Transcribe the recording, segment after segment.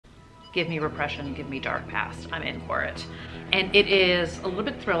Give me repression, give me dark past. I'm in for it. And it is a little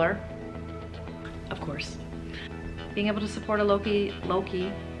bit thriller, of course. Being able to support a local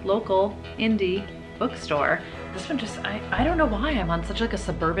indie bookstore. This one just, I don't know why I'm on such like a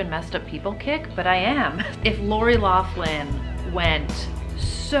suburban messed up people kick, but I am. If Lori Loughlin went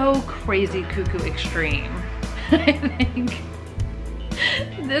so crazy cuckoo extreme, I think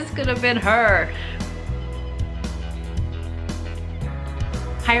this could have been her.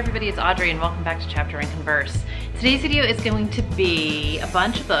 Hi everybody, it's Audrey and welcome back to Chapter and Converse. Today's video is going to be a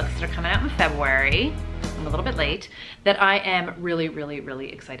bunch of books that are coming out in February. I'm a little bit late, that I am really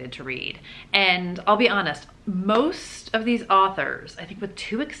excited to read. And I'll be honest, most of these authors, I think with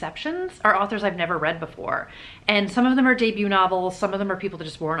two exceptions, are authors I've never read before. And some of them are debut novels, some of them are people that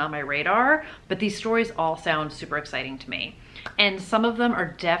just weren't on my radar, but these stories all sound super exciting to me. And some of them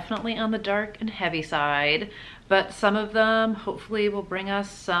are definitely on the dark and heavy side, but some of them hopefully will bring us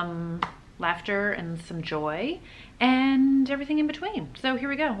some laughter and some joy and everything in between. So here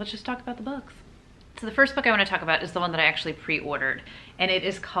we go, let's just talk about the books. So the first book I want to talk about is the one that I actually pre-ordered, and it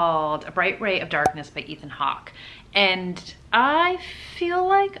is called A Bright Ray of Darkness by Ethan Hawke. And I feel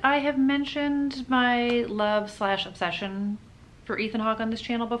like I have mentioned my love/obsession for Ethan Hawke on this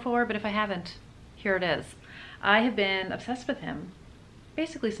channel before, but if I haven't, here it is. I have been obsessed with him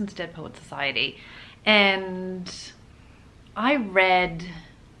basically since Dead Poet Society, and I read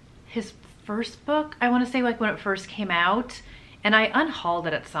his first book, I want to say like when it first came out, and I unhauled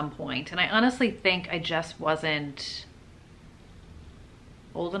it at some point, and I honestly think I just wasn't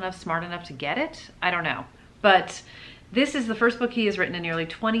old enough, smart enough to get it. I don't know. But this is the first book he has written in nearly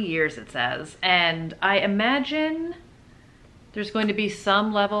 20 years, it says, and I imagine there's going to be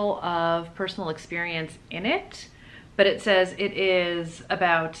some level of personal experience in it, but it says it is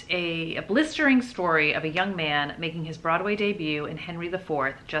about a blistering story of a young man making his Broadway debut in Henry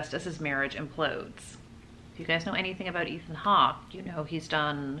IV just as his marriage implodes. If you guys know anything about Ethan Hawke, you know he's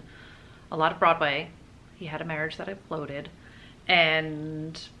done a lot of Broadway. He had a marriage that imploded,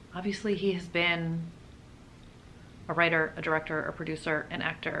 and obviously he has been a writer, a director, a producer, an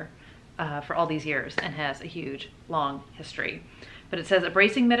actor for all these years and has a huge, long history. But it says, a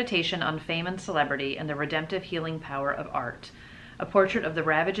bracing meditation on fame and celebrity and the redemptive healing power of art. A portrait of the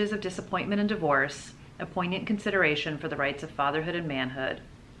ravages of disappointment and divorce, a poignant consideration for the rights of fatherhood and manhood,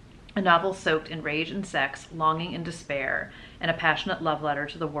 a novel soaked in rage and sex, longing and despair, and a passionate love letter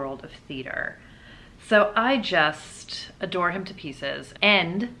to the world of theater. So I just adore him to pieces.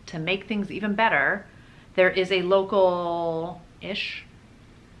 And to make things even better, there is a local-ish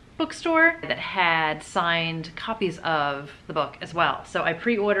bookstore that had signed copies of the book as well. So I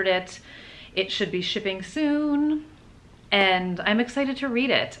pre-ordered it. It should be shipping soon, and I'm excited to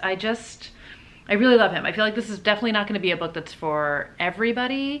read it. I really love him. I feel like this is definitely not going to be a book that's for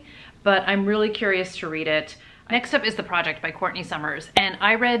everybody, but I'm really curious to read it. Next up is The Project by Courtney Summers, and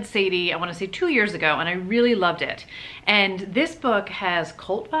I read Sadie, I want to say 2 years ago, and I really loved it. And this book has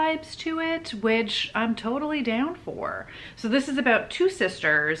cult vibes to it, which I'm totally down for. So this is about two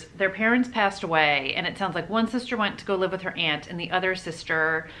sisters. Their parents passed away, and it sounds like one sister went to go live with her aunt, and the other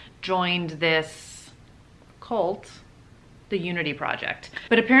sister joined this cult, the Unity Project.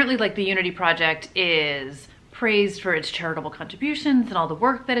 But apparently, like, the Unity Project is praised for its charitable contributions and all the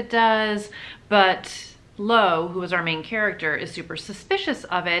work that it does, but Lo, who is our main character, is super suspicious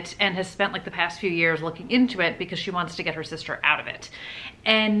of it and has spent like the past few years looking into it because she wants to get her sister out of it.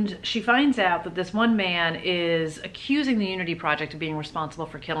 And she finds out that this one man is accusing the Unity Project of being responsible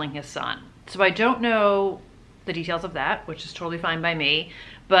for killing his son. So I don't know the details of that, which is totally fine by me,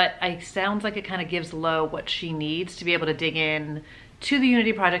 but it sounds like it kind of gives Lo what she needs to be able to dig in to the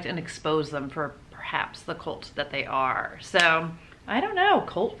Unity Project and expose them for perhaps the cult that they are. So I don't know,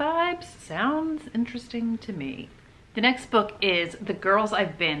 cult vibes sounds interesting to me. The next book is The Girls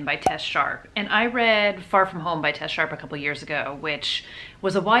I've Been by Tess Sharp, and I read Far From Home by Tess Sharp a couple years ago, which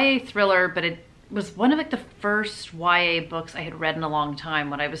was a YA thriller, but it was one of like the first YA books I had read in a long time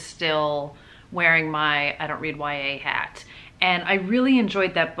when I was still wearing my I don't read YA hat. And I really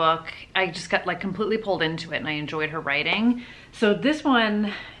enjoyed that book. I just got like completely pulled into it, and I enjoyed her writing. So this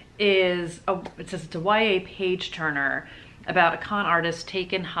one is, it says it's a YA page turner about a con artist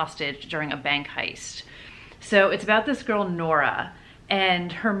taken hostage during a bank heist. So it's about this girl, Nora,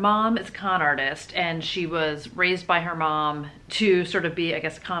 and her mom is a con artist, and she was raised by her mom to sort of be, I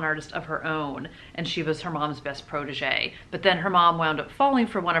guess, a con artist of her own, and she was her mom's best protege. But then her mom wound up falling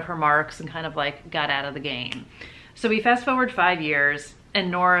for one of her marks and kind of like got out of the game. So we fast forward 5 years, and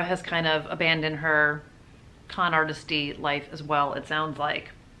Nora has kind of abandoned her con artisty life as well, it sounds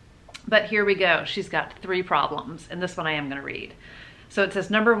like. But here we go. She's got 3 problems, and this one I am going to read. So it says,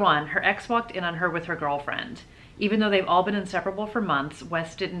 number 1, her ex walked in on her with her girlfriend. Even though they've all been inseparable for months,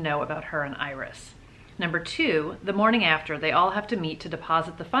 Wes didn't know about her and Iris. Number 2, the morning after, they all have to meet to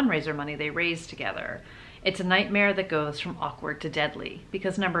deposit the fundraiser money they raised together. It's a nightmare that goes from awkward to deadly.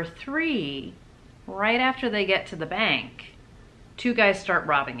 Because number 3, right after they get to the bank, 2 guys start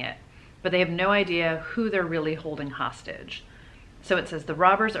robbing it, but they have no idea who they're really holding hostage. So it says, the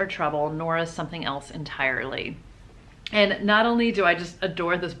robbers are trouble, Nora's something else entirely. And not only do I just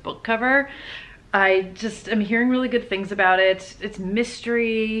adore this book cover, I just am hearing really good things about it. It's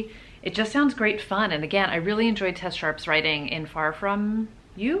mystery. It just sounds great fun. And again, I really enjoyed Tess Sharp's writing in Far From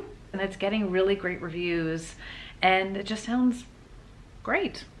You, and it's getting really great reviews. And it just sounds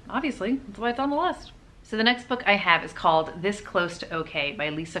great. Obviously, that's why it's on the list. So the next book I have is called This Close to Okay by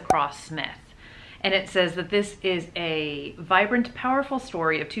Lisa Cross Smith. And it says that this is a vibrant, powerful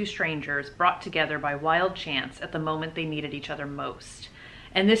story of 2 strangers brought together by wild chance at the moment they needed each other most.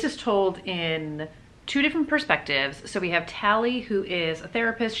 And this is told in 2 different perspectives. So we have Tally, who is a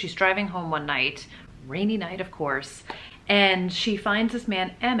therapist. She's driving home one night, rainy night, of course, and she finds this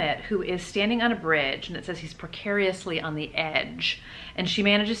man, Emmett, who is standing on a bridge, and it says he's precariously on the edge. And she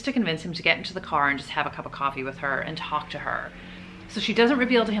manages to convince him to get into the car and just have a cup of coffee with her and talk to her. So she doesn't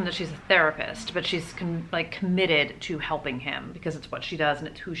reveal to him that she's a therapist, but she's committed to helping him because it's what she does and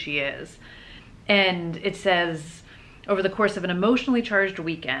it's who she is. And it says, over the course of an emotionally charged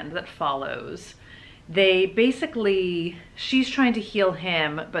weekend that follows, she's trying to heal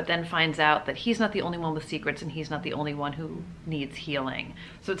him, but then finds out that he's not the only one with secrets and he's not the only one who needs healing.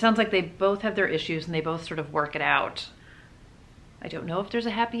 So it sounds like they both have their issues and they both sort of work it out. I don't know if there's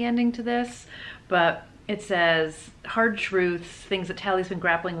a happy ending to this, but it says hard truths, things that Tally's been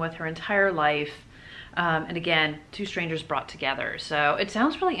grappling with her entire life. And again, 2 strangers brought together. So it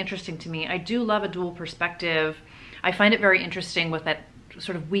sounds really interesting to me. I do love a dual perspective. I find it very interesting with that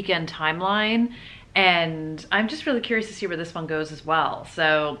sort of weekend timeline. And I'm just really curious to see where this one goes as well.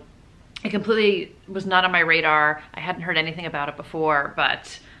 So it completely was not on my radar. I hadn't heard anything about it before,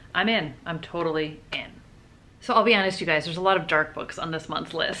 but I'm in. I'm totally in. So I'll be honest, you guys, there's a lot of dark books on this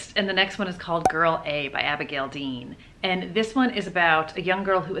month's list. And the next one is called Girl A by Abigail Dean. And this one is about a young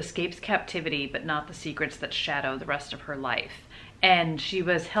girl who escapes captivity, but not the secrets that shadow the rest of her life. And she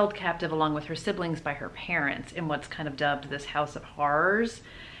was held captive along with her siblings by her parents in what's kind of dubbed this house of horrors.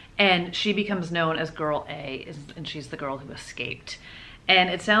 And she becomes known as Girl A, and she's the girl who escaped.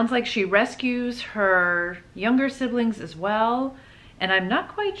 And it sounds like she rescues her younger siblings as well. And I'm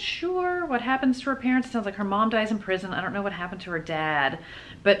not quite sure what happens to her parents. It sounds like her mom dies in prison. I don't know what happened to her dad,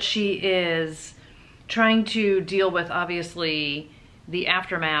 but she is trying to deal with, obviously, the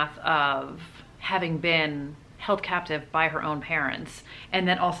aftermath of having been held captive by her own parents, and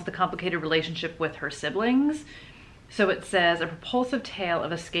then also the complicated relationship with her siblings. So it says, a propulsive tale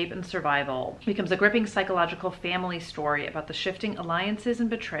of escape and survival becomes a gripping psychological family story about the shifting alliances and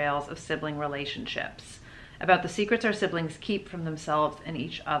betrayals of sibling relationships, about the secrets our siblings keep from themselves and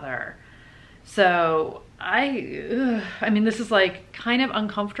each other. So I mean, this is like kind of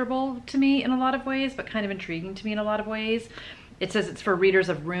uncomfortable to me in a lot of ways, but kind of intriguing to me in a lot of ways. It says it's for readers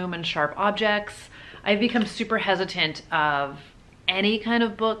of Room and Sharp Objects. I've become super hesitant of any kind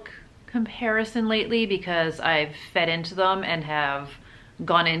of book comparison lately because I've fed into them and have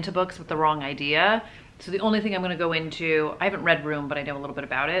gone into books with the wrong idea. So the only thing I'm going to go into, I haven't read Room, but I know a little bit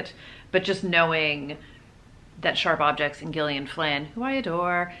about it, but just knowing that Sharp Objects and Gillian Flynn, who I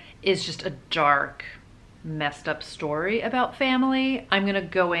adore, is just a dark, messed up story about family. I'm gonna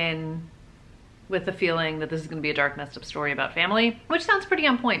go in with the feeling that this is gonna be a dark, messed up story about family, which sounds pretty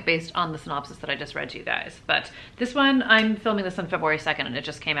on point based on the synopsis that I just read to you guys. But this one, I'm filming this on February 2nd and it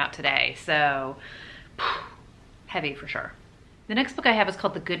just came out today, so heavy for sure. The next book I have is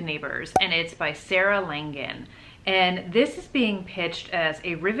called The Good Neighbors, and it's by Sarah Langan. And this is being pitched as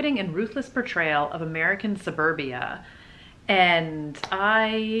a riveting and ruthless portrayal of American suburbia. And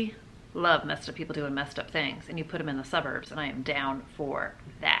I love messed up people doing messed up things, and you put them in the suburbs, and I am down for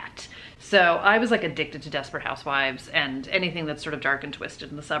that. So I was like addicted to Desperate Housewives and anything that's sort of dark and twisted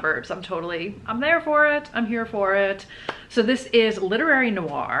in the suburbs. I'm there for it. I'm here for it. So this is literary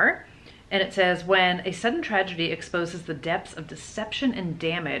noir. And it says, when a sudden tragedy exposes the depths of deception and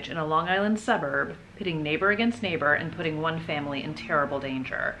damage in a Long Island suburb, pitting neighbor against neighbor and putting one family in terrible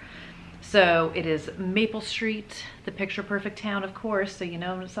danger. So it is Maple Street, the picture perfect town, of course, so you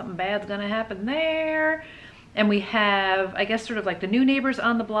know something bad's gonna happen there. And we have, I guess, sort of like the new neighbors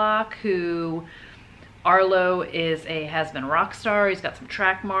on the block, who Arlo is a has-been rock star. He's got some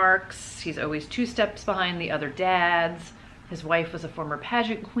track marks. He's always 2 steps behind the other dads. His wife was a former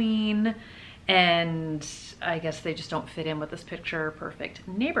pageant queen, and I guess they just don't fit in with this picture perfect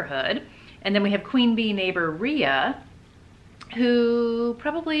neighborhood. And then we have Queen Bee neighbor Rhea, who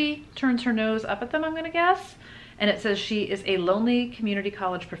probably turns her nose up at them, I'm gonna guess. And it says she is a lonely community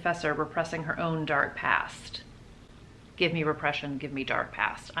college professor repressing her own dark past. Give me repression, give me dark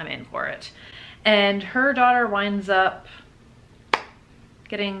past. I'm in for it. And her daughter winds up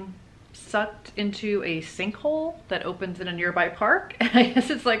getting sucked into a sinkhole that opens in a nearby park. And I guess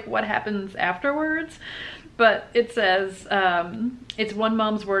it's like what happens afterwards. But it says, it's one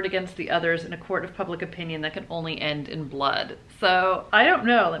mom's word against the others in a court of public opinion that can only end in blood. So I don't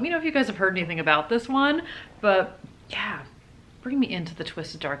know. Let me know if you guys have heard anything about this one. But yeah, bring me into the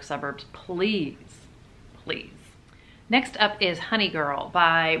twisted dark suburbs, please, please. Next up is Honey Girl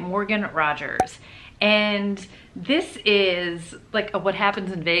by Morgan Rogers. And this is like a what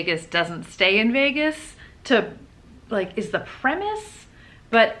happens in Vegas doesn't stay in Vegas to like is the premise.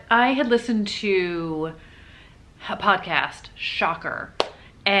 But I had listened to a podcast, shocker,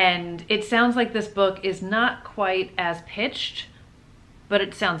 and it sounds like this book is not quite as pitched, but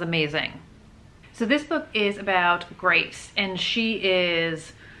it sounds amazing. So this book is about Grace, and she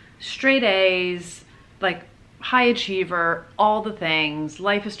is straight A's, like high achiever, all the things.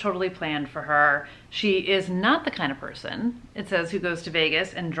 Life is totally planned for her. She is not the kind of person, it says, who goes to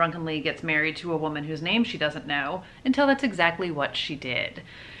Vegas and drunkenly gets married to a woman whose name she doesn't know until that's exactly what she did.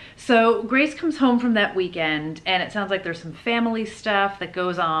 So Grace comes home from that weekend, and it sounds like there's some family stuff that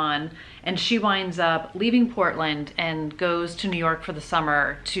goes on, and she winds up leaving Portland and goes to New York for the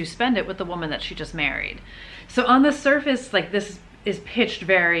summer to spend it with the woman that she just married. So on the surface, like, this is pitched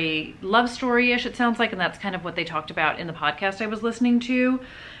very love story-ish, it sounds like, and that's kind of what they talked about in the podcast I was listening to.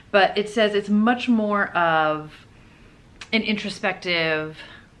 But it says it's much more of an introspective,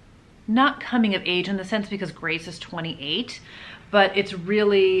 not coming of age in the sense because Grace is 28, but it's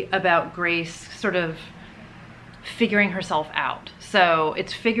really about Grace sort of figuring herself out. So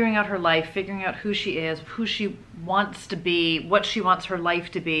it's figuring out her life, figuring out who she is, who she wants to be, what she wants her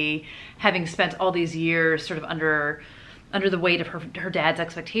life to be, having spent all these years sort of under the weight of her dad's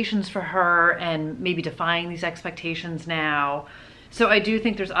expectations for her, and maybe defying these expectations now. So I do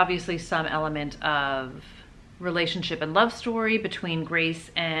think there's obviously some element of relationship and love story between Grace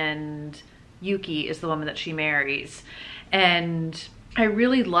and Yuki, is the woman that she marries. And I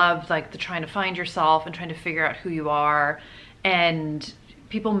really loved like the trying to find yourself and trying to figure out who you are, and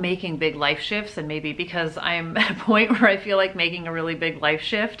people making big life shifts. And maybe because I'm at a point where I feel like making a really big life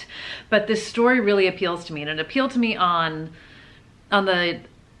shift, but this story really appeals to me, and it appealed to me on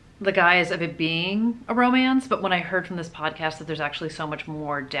the guise of it being a romance. But when I heard from this podcast that there's actually so much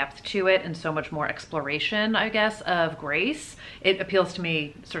more depth to it and so much more exploration, I guess, of Grace, it appeals to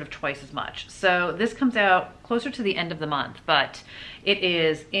me sort of twice as much. So this comes out closer to the end of the month, but it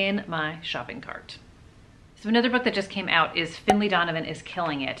is in my shopping cart. So another book that just came out is Finley Donovan is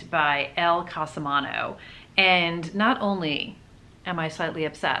Killing It by Elle Casamano. And not only am I slightly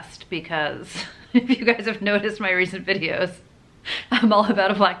obsessed, because if you guys have noticed my recent videos, I'm all about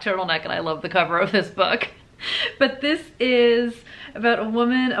a black turtleneck and I love the cover of this book. But this is about a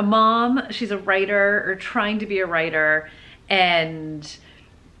woman, a mom. She's a writer, or trying to be a writer, and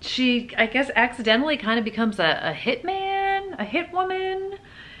she, I guess, accidentally kind of becomes a hitman, a hit woman.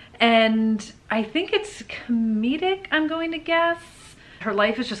 And I think it's comedic, I'm going to guess. Her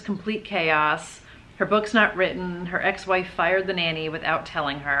life is just complete chaos. Her book's not written. Her ex-wife fired the nanny without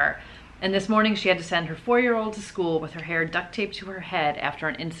telling her. And this morning she had to send her 4-year-old to school with her hair duct taped to her head after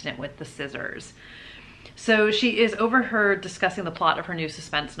an incident with the scissors. So she is overheard discussing the plot of her new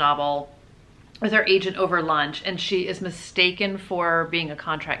suspense novel with her agent over lunch, and she is mistaken for being a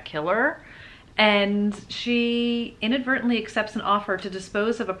contract killer. And she inadvertently accepts an offer to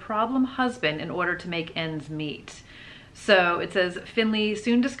dispose of a problem husband in order to make ends meet. So it says, Finley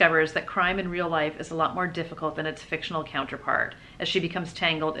soon discovers that crime in real life is a lot more difficult than its fictional counterpart, as she becomes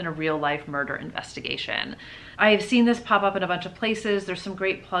tangled in a real-life murder investigation. I have seen this pop up in a bunch of places. There's some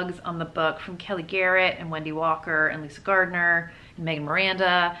great plugs on the book from Kelly Garrett and Wendy Walker and Lisa Gardner and Megan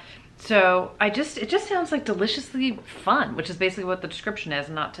Miranda. So it just sounds like deliciously fun, which is basically what the description is,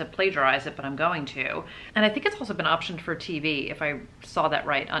 not to plagiarize it, but I'm going to. And I think it's also been optioned for TV, if I saw that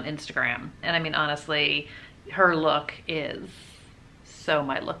right on Instagram. And I mean, honestly, her look is so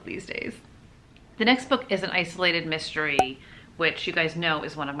my look these days. The next book is an isolated mystery, which you guys know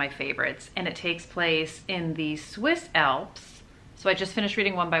is one of my favorites, and it takes place in the Swiss Alps. So I just finished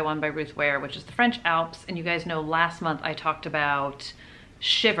reading One by One by Ruth Ware, which is the French Alps, and you guys know last month I talked about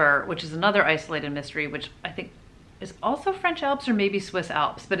Shiver, which is another isolated mystery, which I think is also French Alps or maybe Swiss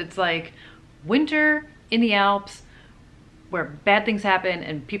Alps, but it's like winter in the Alps where bad things happen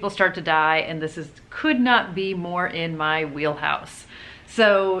and people start to die, and this could not be more in my wheelhouse.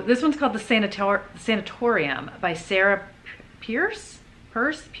 So this one's called The Sanatorium by Sarah Pierce,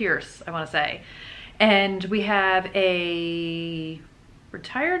 I want to say. And we have a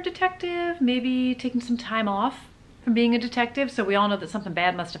retired detective, maybe taking some time off from being a detective. So we all know that something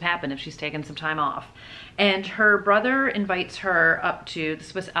bad must have happened if she's taken some time off. And her brother invites her up to the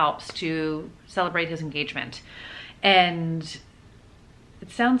Swiss Alps to celebrate his engagement. And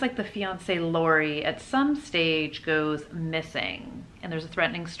it sounds like the fiance Lori at some stage goes missing, and there's a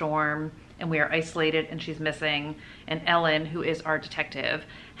threatening storm, and we are isolated, and she's missing. And Ellen, who is our detective,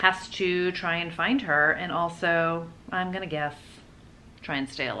 has to try and find her, and also, I'm gonna guess, try and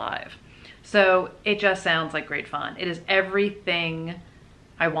stay alive. So it just sounds like great fun. It is everything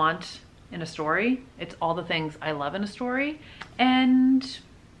I want in a story. It's all the things I love in a story. And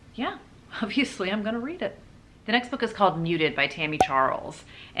yeah, obviously I'm gonna read it. The next book is called Muted by Tammy Charles,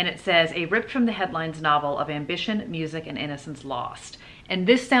 and it says, a ripped from the headlines novel of ambition, music, and innocence lost. And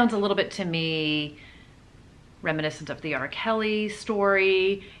this sounds a little bit to me reminiscent of the R. Kelly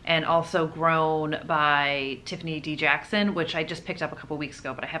story, and also Grown by Tiffany D. Jackson, which I just picked up a couple weeks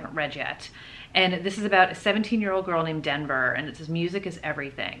ago, but I haven't read yet. And this is about a 17-year-old girl named Denver, and it says music is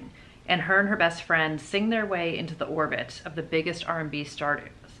everything. And her and her best friend sing their way into the orbit of the biggest R&B star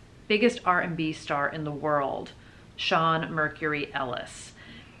in the world, Sean Mercury Ellis.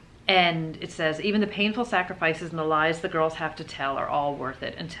 And it says, even the painful sacrifices and the lies the girls have to tell are all worth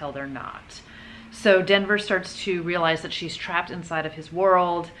it until they're not. So Denver starts to realize that she's trapped inside of his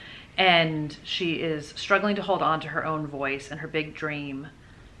world, and she is struggling to hold on to her own voice, and her big dreams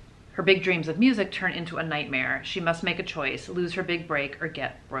of music turn into a nightmare. She must make a choice, lose her big break or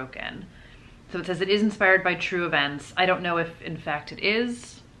get broken. So it says it is inspired by true events. I don't know if in fact it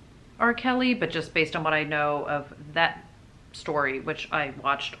is R. Kelly, but just based on what I know of that story, which I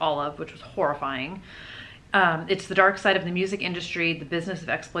watched all of, which was horrifying. It's the dark side of the music industry, the business of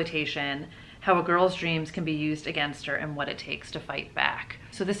exploitation, how a girl's dreams can be used against her, and what it takes to fight back.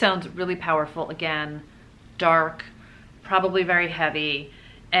 So this sounds really powerful. Again, dark, probably very heavy.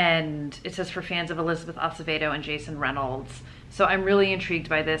 And it says for fans of Elizabeth Acevedo and Jason Reynolds. So I'm really intrigued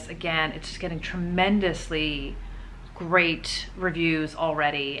by this. Again, it's just getting tremendously great reviews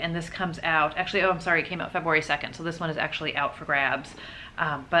already. And this comes out, actually, oh, I'm sorry, it came out February 2nd. So this one is actually out for grabs.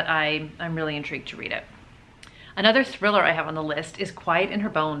 But I'm really intrigued to read it. Another thriller I have on the list is Quiet in Her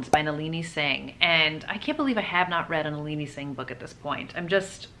Bones by Nalini Singh. And I can't believe I have not read a Nalini Singh book at this point. I'm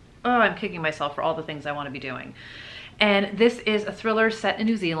kicking myself for all the things I want to be doing. And this is a thriller set in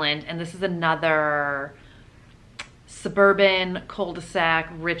New Zealand, and this is another suburban,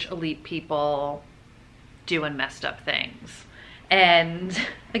 cul-de-sac, rich elite people doing messed up things. And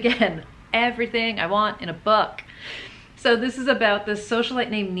again, everything I want in a book. So this is about this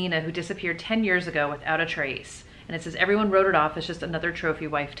socialite named Nina who disappeared 10 years ago without a trace. And it says everyone wrote it off as just another trophy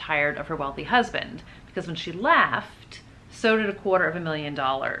wife tired of her wealthy husband, because when she left, so did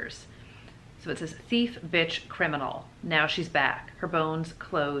 $250,000. So it says thief, bitch, criminal. Now she's back, her bones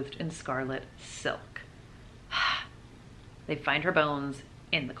clothed in scarlet silk. They find her bones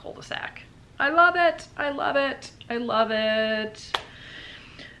in the cul-de-sac. I love it. I love it. I love it.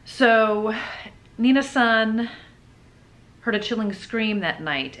 So Nina's son heard a chilling scream that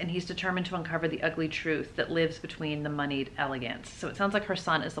night, and he's determined to uncover the ugly truth that lives between the moneyed elegance. So it sounds like her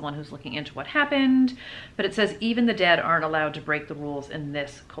son is the one who's looking into what happened, but it says even the dead aren't allowed to break the rules in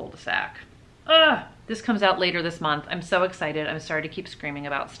this cul-de-sac. This comes out later this month. I'm so excited. I'm sorry to keep screaming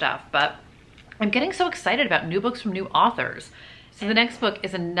about stuff, but I'm getting so excited about new books from new authors. So the next book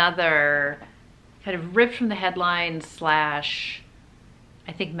is another kind of ripped from the headlines /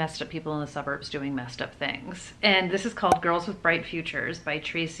 I think messed up people in the suburbs doing messed up things. And this is called Girls with Bright Futures by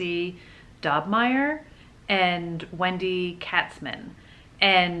Tracy Dobmeyer and Wendy Katzman.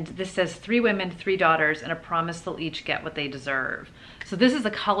 And this says 3 women, 3 daughters, and a promise they'll each get what they deserve. So this is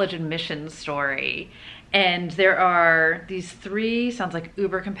a college admissions story. And there are these 3, sounds like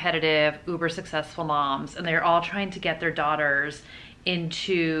uber competitive, uber successful moms, and they're all trying to get their daughters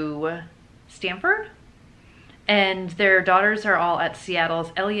into Stanford. And their daughters are all at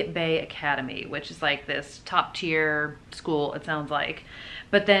Seattle's Elliott Bay Academy, which is like this top tier school, it sounds like.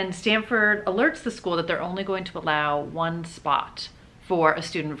 But then Stanford alerts the school that they're only going to allow 1 spot for a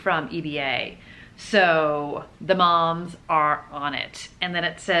student from EBA. So the moms are on it. And then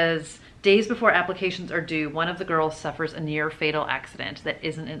it says, days before applications are due, one of the girls suffers a near fatal accident that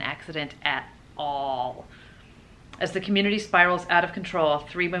isn't an accident at all. As the community spirals out of control,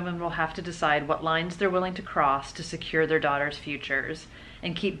 3 women will have to decide what lines they're willing to cross to secure their daughters' futures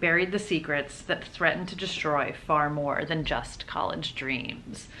and keep buried the secrets that threaten to destroy far more than just college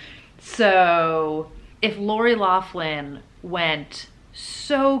dreams. So if Lori Loughlin went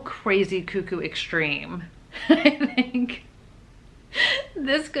so crazy cuckoo extreme, I think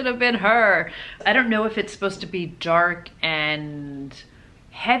this could have been her. I don't know if it's supposed to be dark and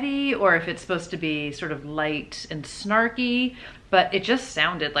heavy or if it's supposed to be sort of light and snarky, but it just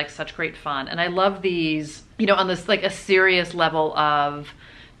sounded like such great fun. And I love these, you know, on this like a serious level of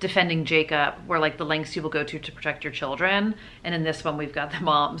defending Jacob, where like the lengths you will go to protect your children. And in this one, we've got the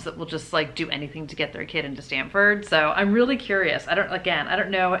moms that will just like do anything to get their kid into Stanford. So I'm really curious. I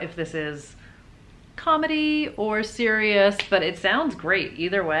don't know if this is comedy or serious, but it sounds great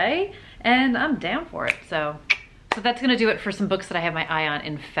either way, and I'm down for it. So that's gonna do it for some books that I have my eye on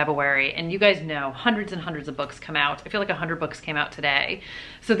in February. And you guys know hundreds and hundreds of books come out. I feel like 100 books came out today.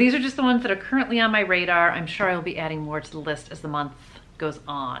 So these are just the ones that are currently on my radar. I'm sure I'll be adding more to the list as the month goes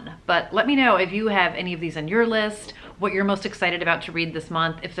on. But let me know if you have any of these on your list, what you're most excited about to read this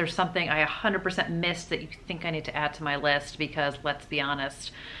month, if there's something I 100% missed that you think I need to add to my list, because let's be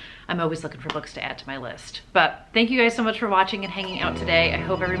honest, I'm always looking for books to add to my list. But thank you guys so much for watching and hanging out today. I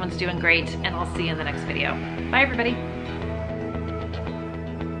hope everyone's doing great, and I'll see you in the next video. Bye, everybody.